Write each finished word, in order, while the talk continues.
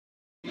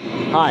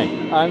Hi,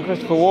 I'm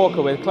Christopher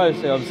Walker with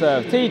Closely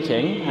Observed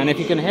Teaching, and if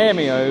you can hear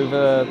me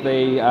over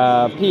the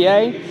PA,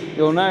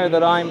 you'll know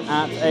that I'm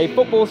at a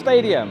football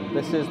stadium.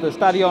 This is the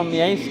Stadion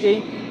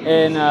Miejski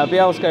in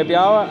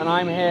Bielsko-Biala, and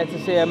I'm here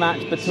to see a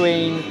match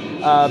between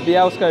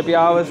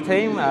Bielsko-Biala's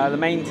team, the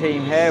main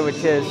team here,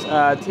 which is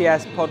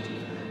TS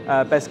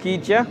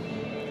Podbeskidzie,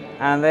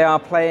 and they are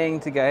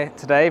playing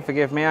today.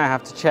 Forgive me, I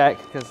have to check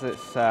because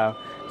it's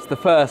the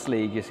first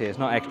league, you see, it's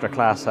not extra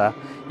klasa.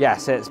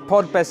 Yes, it's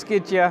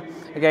Podbeskidzie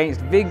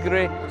against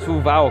Wigry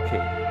Suwalki.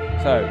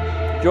 So,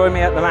 join me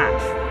at the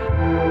match.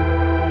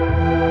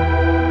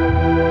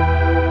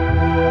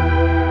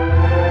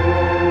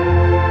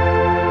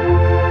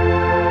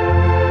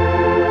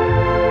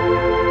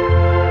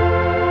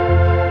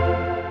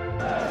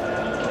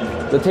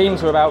 The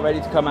teams were about ready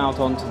to come out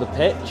onto the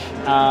pitch.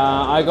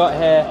 I got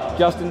here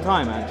just in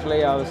time,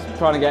 actually. I was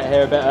trying to get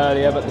here a bit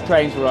earlier, but the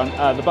trains were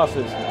the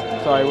buses,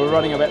 sorry, were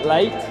running a bit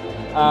late.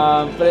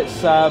 But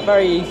it's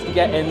very easy to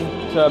get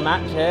into a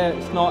match here.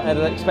 It's not as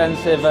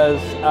expensive as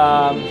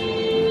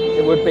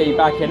it would be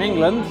back in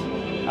England.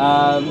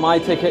 My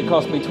ticket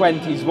cost me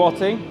 20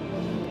 zloty.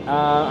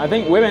 I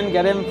think women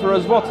get in for a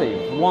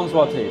zloty, 1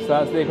 zloty, so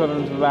that's the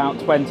equivalent of about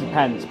 20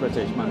 pence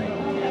British money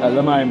at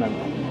the moment.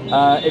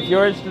 If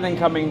you're interested in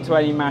coming to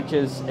any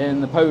matches in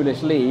the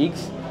Polish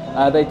leagues,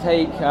 they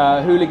take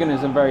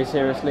hooliganism very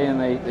seriously, and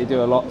they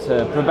do a lot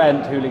to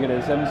prevent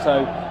hooliganism,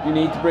 so you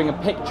need to bring a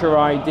picture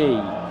ID.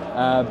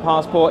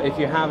 Passport if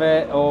you have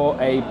it, or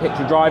a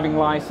picture driving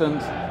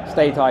license,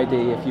 state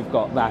ID if you've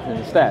got that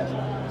instead.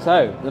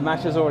 So, the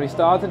match has already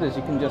started, as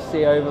you can just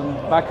see over the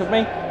back of me.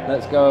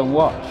 Let's go and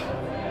watch.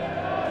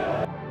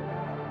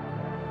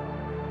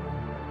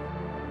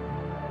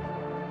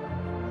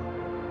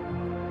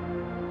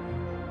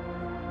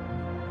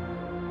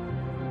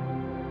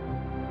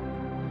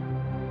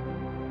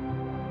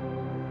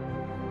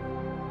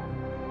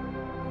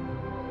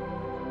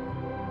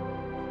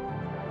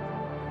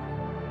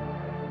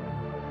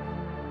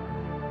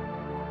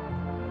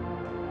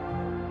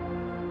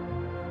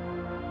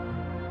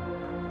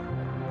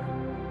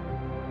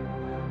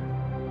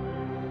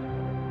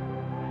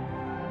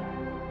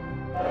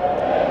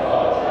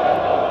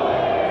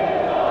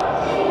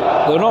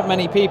 There are not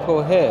many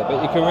people here,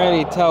 but you can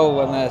really tell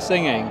when they're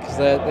singing because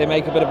they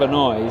make a bit of a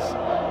noise.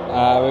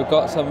 We've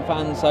got some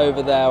fans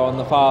over there on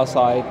the far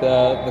side,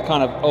 the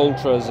kind of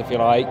ultras, if you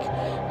like.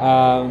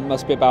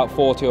 Must be about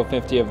 40 or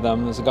 50 of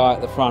them. There's a guy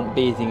at the front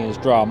beating his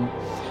drum.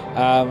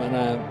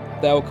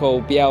 They'll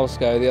call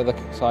Bielsko, the other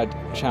side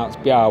shouts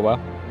Biała.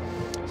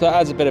 So it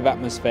adds a bit of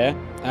atmosphere.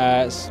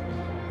 It's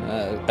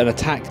an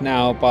attack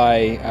now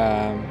by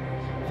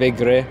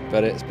Wigry,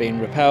 but it's been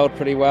repelled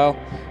pretty well.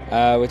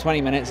 We're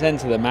 20 minutes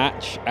into the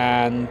match,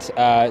 and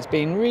it's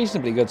been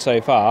reasonably good so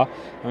far.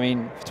 I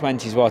mean, for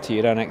 20 zloty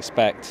you don't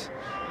expect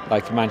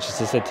like a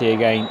Manchester City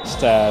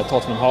against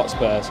Tottenham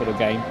Hotspur sort of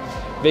game.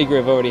 Wigry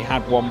have already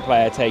had one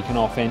player taken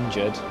off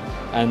injured,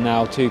 and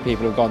now 2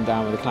 people have gone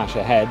down with a clash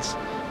of heads.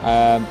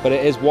 But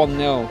it is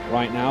 1-0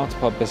 right now to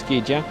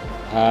Podbeskidzie.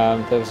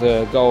 There was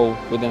a goal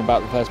within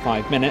about the first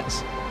 5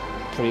 minutes,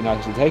 pretty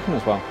nicely taken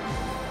as well.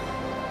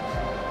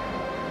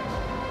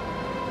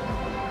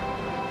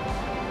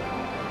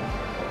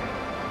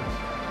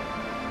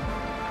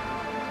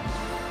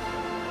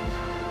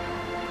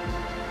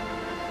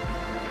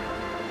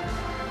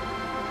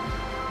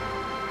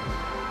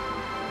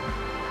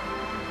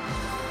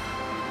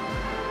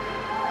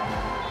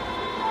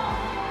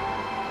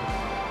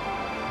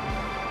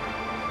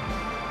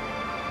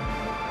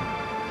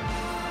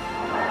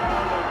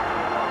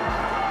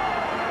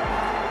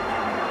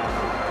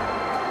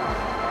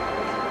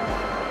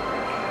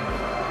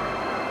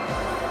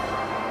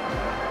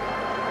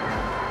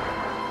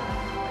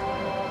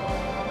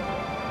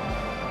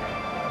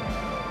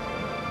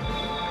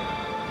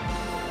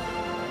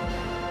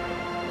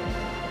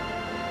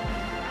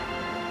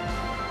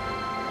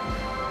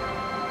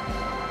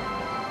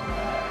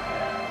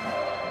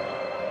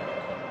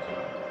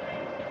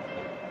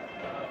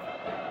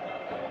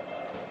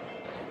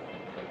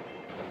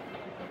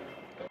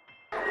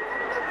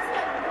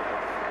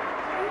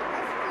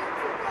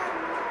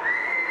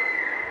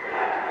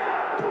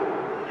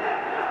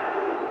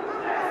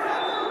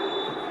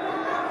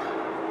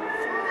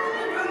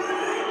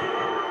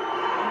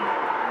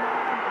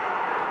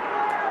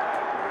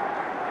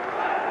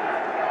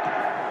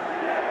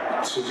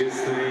 W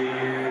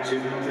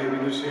 39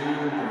 minucie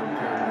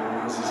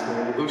bramka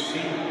zespołu gości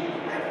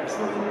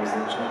została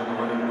oznaczona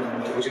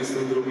numerem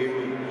 22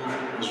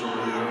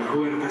 João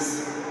Huertas.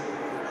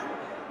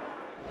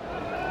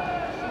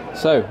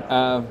 So,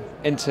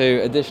 into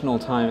additional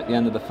time at the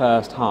end of the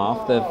first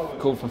half. They've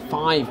called for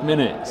 5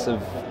 minutes of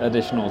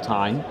additional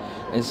time.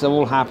 It's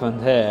all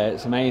happened here.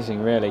 It's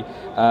amazing, really.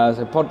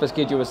 So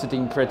Podbeskidzie was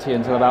sitting pretty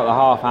until about the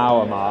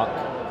half-hour mark,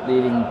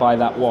 leading by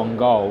that 1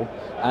 goal,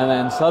 and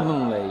then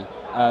suddenly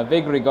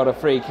Wigry got a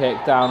free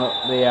kick down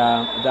at the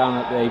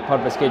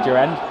Podbeskidzie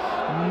end,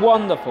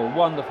 Wonderful,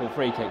 wonderful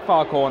free kick,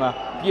 far corner,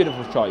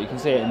 beautiful shot, you can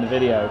see it in the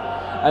video.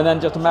 And then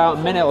just about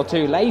a minute or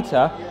two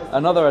later,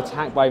 another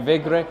attack by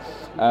Wigry,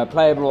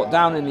 player brought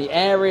down in the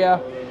area,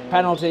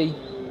 penalty,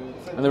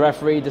 and the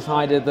referee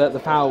decided that the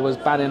foul was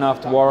bad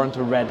enough to warrant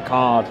a red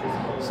card.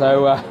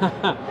 So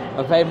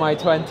I paid my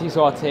 20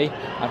 zloty,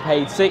 I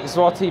paid 6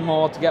 zloty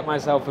more to get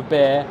myself a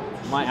beer,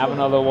 might have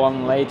another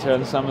one later,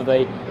 and some of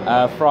the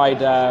fried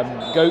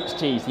goat's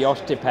cheese, the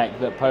osztypek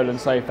that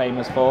Poland's so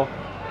famous for.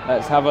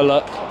 Let's have a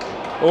look.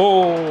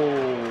 Oh,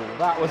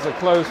 that was a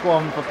close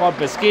one for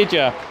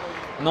Podbeskidzie.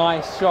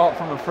 Nice shot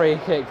from a free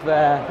kick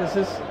there. This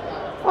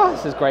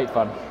is great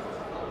fun.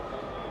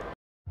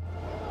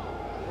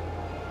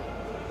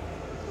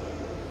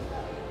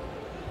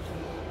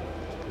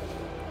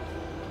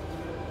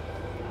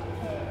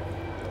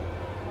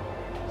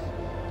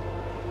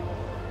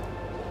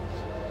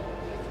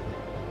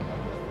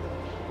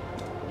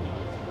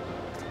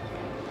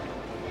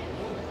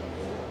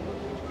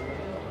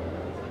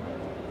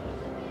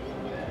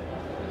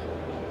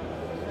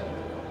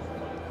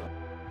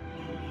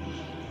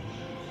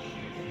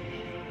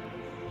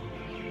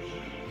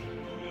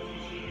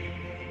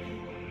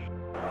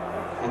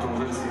 Na tą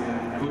wersję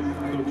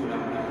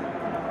kulturalną.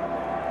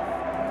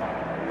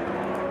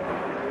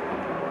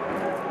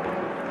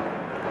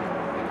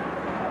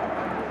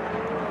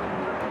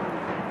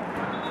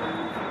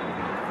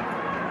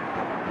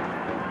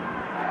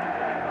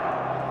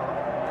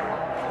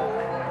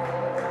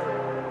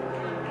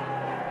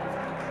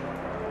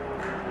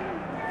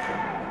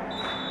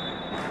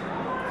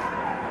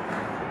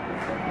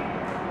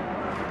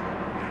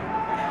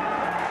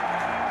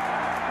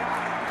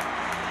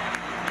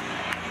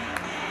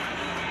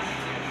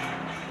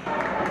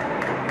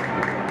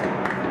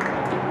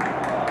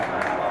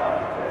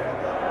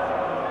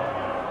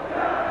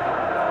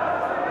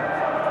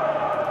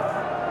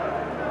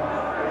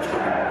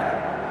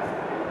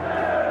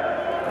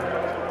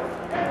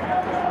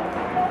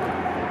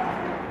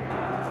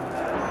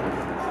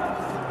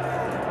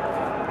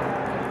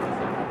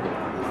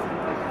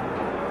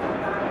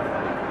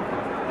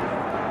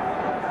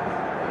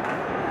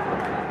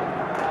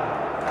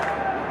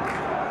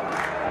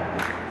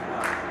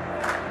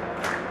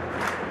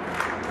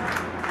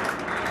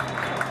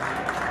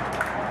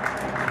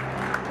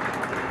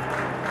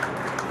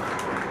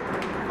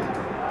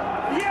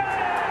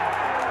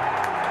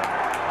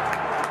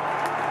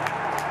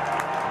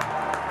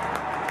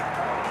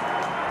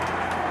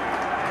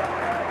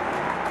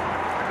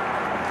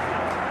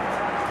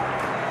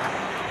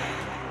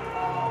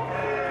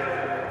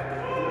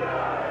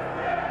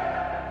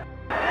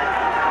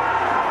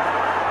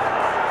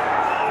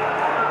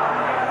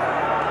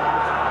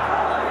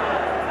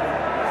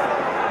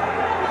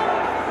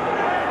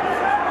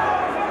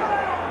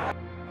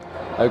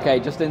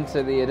 Okay, just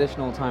into the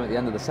additional time at the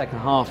end of the second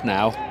half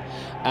now,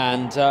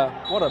 and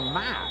what a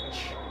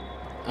match!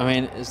 I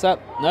mean, is that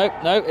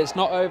no, it's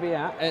not over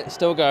yet. It's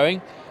still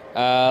going.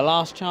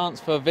 Last chance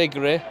for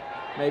Wigry,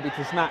 maybe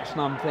to snatch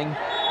something.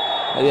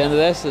 At the end of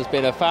this, there's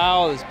been a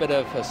foul. There's been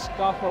a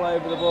scuffle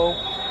over the ball.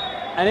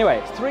 Anyway,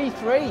 it's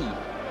 3-3,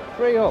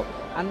 3-0,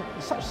 and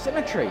such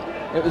symmetry.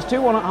 It was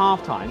 2-1 at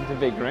half time to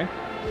Wigry.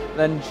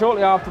 Then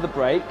shortly after the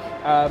break,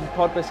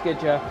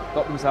 Podbeskidzie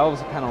got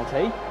themselves a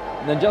penalty.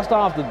 And then just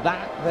after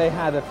that, they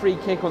had a free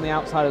kick on the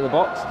outside of the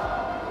box.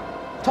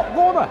 Top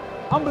corner,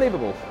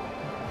 unbelievable.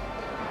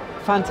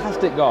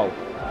 Fantastic goal.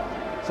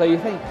 So you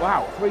think,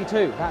 wow,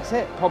 3-2, that's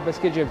it.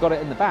 Podbeskidzie have got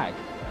it in the bag.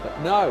 But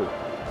no,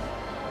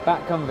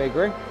 back come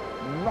Wigry,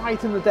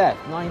 right in the death,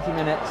 90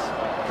 minutes,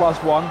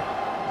 +1.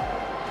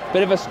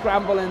 Bit of a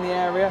scramble in the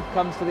area,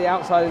 comes to the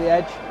outside of the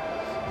edge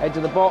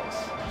of the box,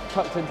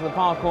 tucked into the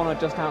far corner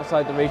just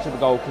outside the reach of the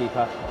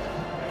goalkeeper.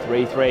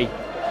 3-3.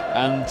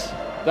 And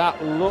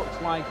that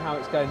looks like how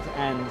it's going to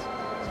end.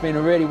 It's been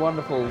a really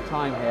wonderful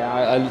time here.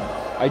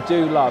 I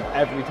do love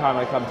every time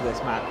I come to this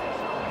match,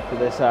 to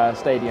this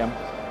stadium.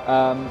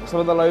 Some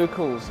of the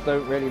locals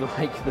don't really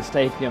like the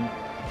stadium,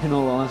 in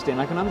all honesty, and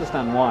I can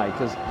understand why,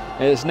 because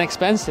it's an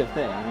expensive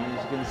thing. I mean,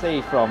 as you can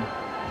see from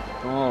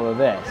all of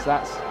this,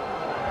 that's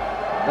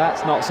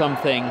not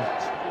something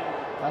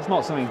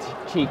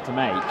cheap to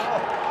make.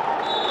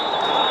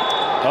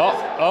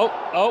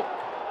 Oh!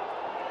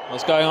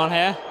 What's going on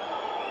here?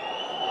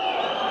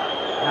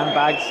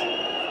 Handbags.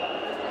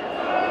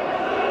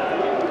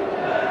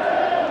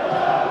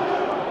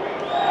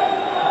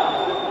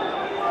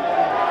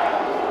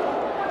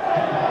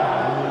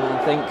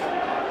 I think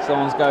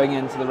someone's going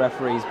into the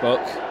referee's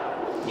book.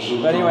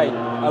 But anyway,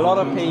 a lot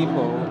of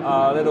people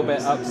are a little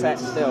bit upset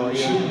still,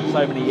 even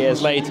so many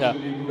years later,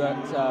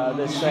 that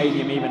this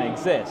stadium even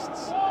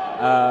exists.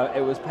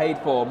 It was paid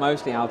for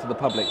mostly out of the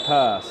public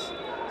purse,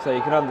 so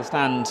you can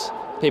understand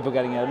people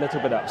getting a little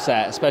bit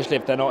upset, especially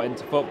if they're not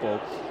into football.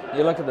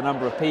 You look at the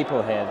number of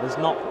people here, there's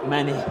not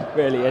many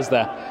really, is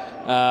there?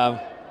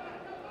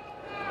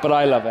 But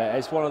I love it.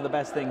 It's one of the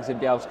best things in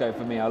Bielsko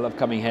for me. I love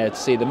coming here to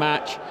see the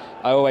match.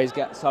 I always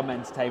get some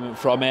entertainment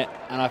from it,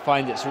 and I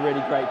find it's a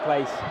really great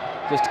place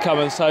just to come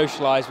and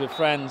socialise with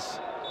friends.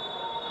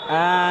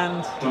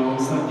 And To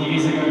ostatni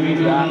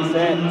zegarek that's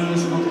it.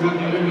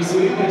 spotkanie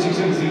remisujemy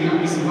dzisiaj z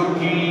Wigrami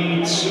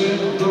Suwalki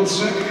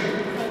 3-3.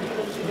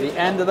 The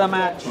end of the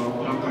match.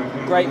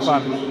 Great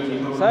fun.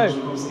 So,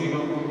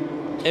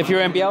 if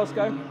you're in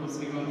Bielsko,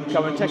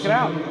 come and check it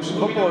out.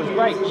 Football is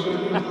great.